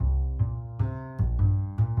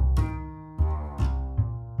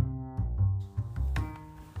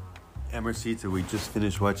Amorcita, we just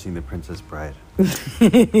finished watching The Princess Bride.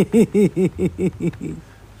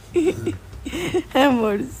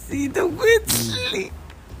 Amorcito, Wesley.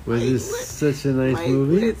 Was this such a nice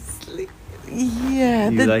movie? Wesley. Yeah.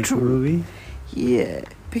 You like the movie? Yeah,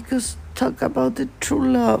 because talk about the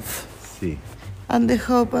true love. See. And the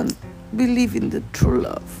hope and believe in the true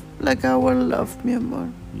love. Like our love, mi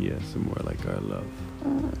amor. Yes, and more like our love.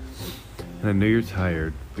 And I know you're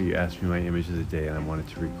tired, but you asked me my image of the day, and I wanted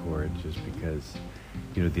to record just because,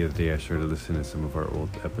 the other day I started listening to some of our old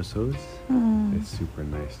episodes. It's super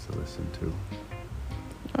nice to listen to.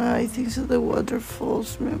 I think so. The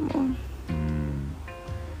waterfalls, mi amor.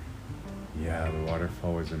 Yeah, the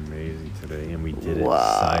waterfall was amazing today, and we did it Wow.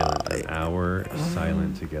 silent, an hour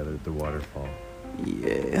silent together at the waterfall.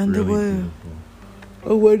 Yeah, and Really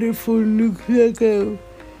a waterfall looks like a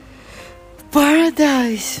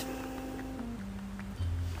paradise.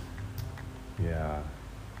 Yeah,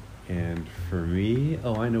 and for me,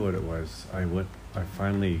 I know what it was. I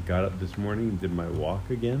finally got up this morning and did my walk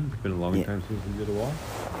again. It's been a long time since I did a walk.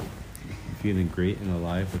 Feeling great and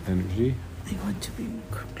alive with energy. I want to be more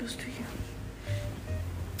close to you.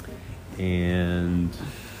 And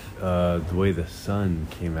the way the sun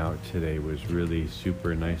came out today was really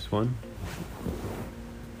super nice one.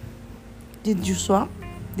 Did you swim?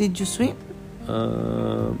 Did you swim?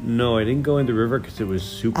 No, I didn't go in the river because it was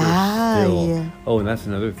super still. Yeah. Oh, and that's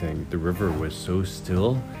another thing. The river was so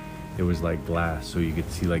still, it was like glass, so you could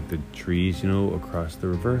see like the trees, across the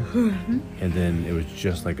river. And then it was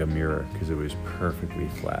just like a mirror because it was perfectly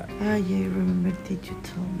flat. Yeah, I remember. Did you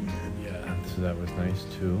tell me that? Yeah, so that was nice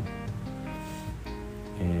too.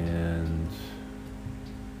 And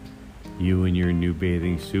you in your new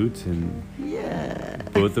bathing suits, and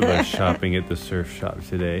both of us shopping at the surf shop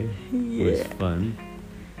today. It was fun.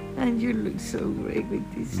 And you look so great with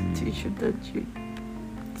this t-shirt that you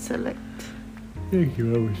select. Thank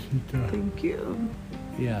you, Amorcita. Thank you.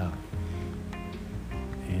 Yeah.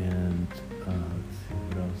 And let's see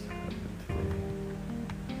what else happened today.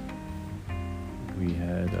 We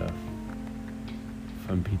had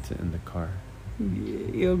fun pizza in the car.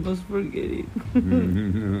 Yeah, you almost forget it.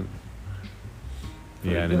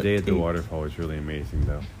 Yeah, and the day at the waterfall was really amazing,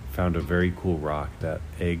 though. Found a very cool rock, that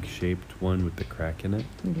egg-shaped one with the crack in it.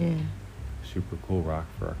 Yeah. Super cool rock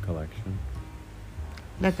for our collection.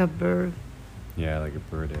 Like a bird. Yeah, like a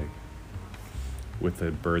bird egg. With a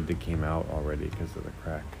bird that came out already because of the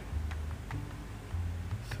crack.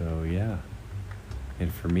 So, yeah.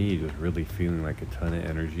 And for me, just really feeling like a ton of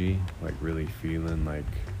energy. Like, really feeling like,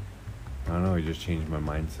 I don't know, I just changed my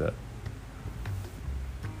mindset.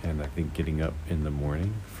 And I think getting up in the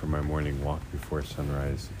morning for my morning walk before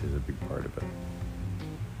sunrise is a big part of it.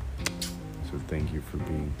 So thank you for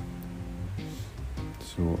being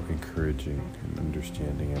so encouraging and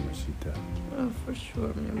understanding, Amorcita. Oh, for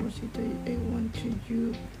sure, mi amorcito. I want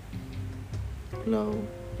you glow.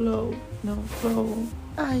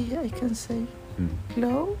 I can say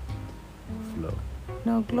glow. Flow.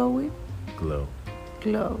 No, glowing. Glow.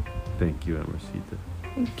 Glow. Thank you, Amorcita.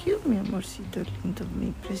 Thank you, mi amorcito lindo,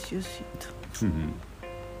 mi preciosito.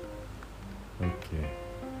 Okay.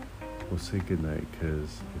 We'll say goodnight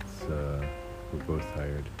because we're both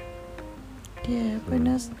tired. Yeah,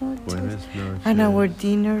 buenas noches. Buenas noches. And our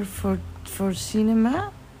dinner for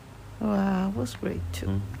cinema, wow, was great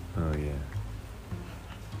too. Oh, yeah.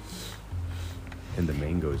 And the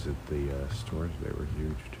mangoes at the stores, they were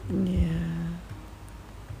huge too. Yeah.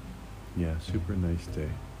 Yeah, super nice day.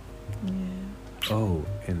 Yeah. Oh,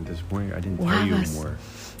 and this morning I didn't tell you more.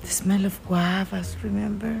 The smell of guavas,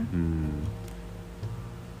 remember?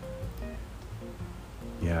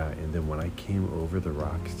 Yeah, and then when I came over the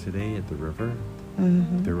rocks today at the river,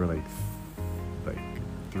 there were like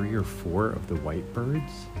 3 or 4 of the white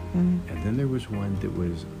birds, and then there was one that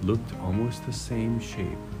looked almost the same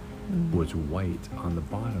shape, was white on the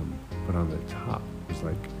bottom, but on the top was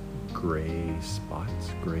like gray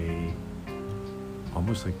spots,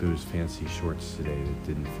 almost like those fancy shorts today that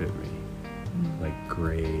didn't fit me, like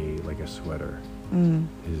gray, like a sweater.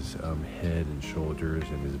 His head and shoulders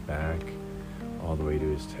and his back, all the way to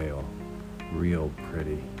his tail, real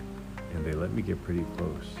pretty. And they let me get pretty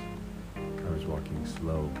close. I was walking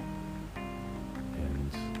slow,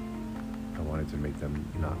 and I wanted to make them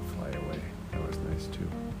not fly away. That was nice too.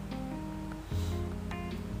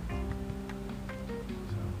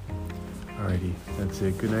 Alrighty, that's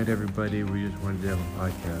it. Good night, everybody. We just wanted to have a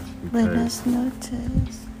podcast because Buenas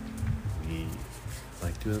noches. we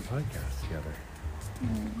like doing a podcast together.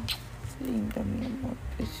 Linda, mi amor,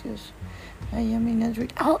 precioso. I am in a dream.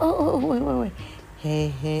 Oh, wait.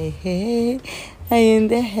 Hey. I am in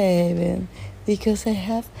the heaven because I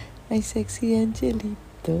have My sexy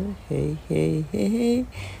angelito. Hey, hey, hey, hey.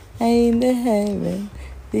 I in the heaven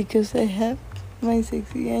because I have my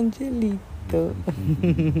sexy angelito.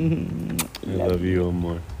 I love you,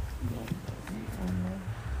 amor.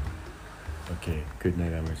 Okay, good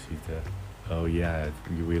night, Amorcita. Oh yeah,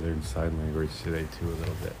 we learned sign language today too a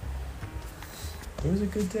little bit. It was a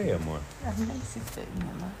good day, amor. Amazing day,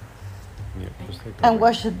 Mama. Yeah, just like And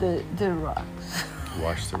wash the rocks.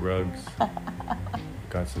 wash the rugs.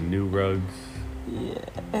 Got some new rugs. Yeah,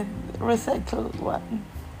 and recycled one.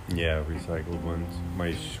 Yeah, recycled ones.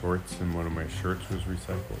 My shorts and one of my shirts was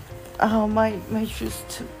recycled. Oh, my shoes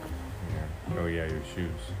too. Yeah. Oh yeah, your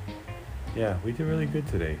shoes. Yeah, we did really good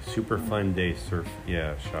today. Super fun day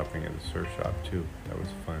shopping at the surf shop too. That was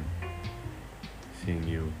fun. Seeing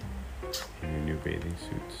you in your new bathing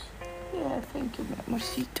suits. Yeah, thank you, mi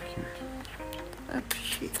amorcito. Cute. I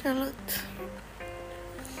appreciate it a lot.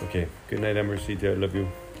 Okay, good night, Amorcita. I love you.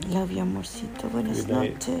 Love you, amorcito. Buenas Good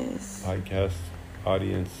night. noches. Podcast,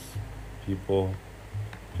 audience, people,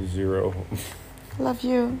 0. Love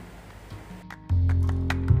you.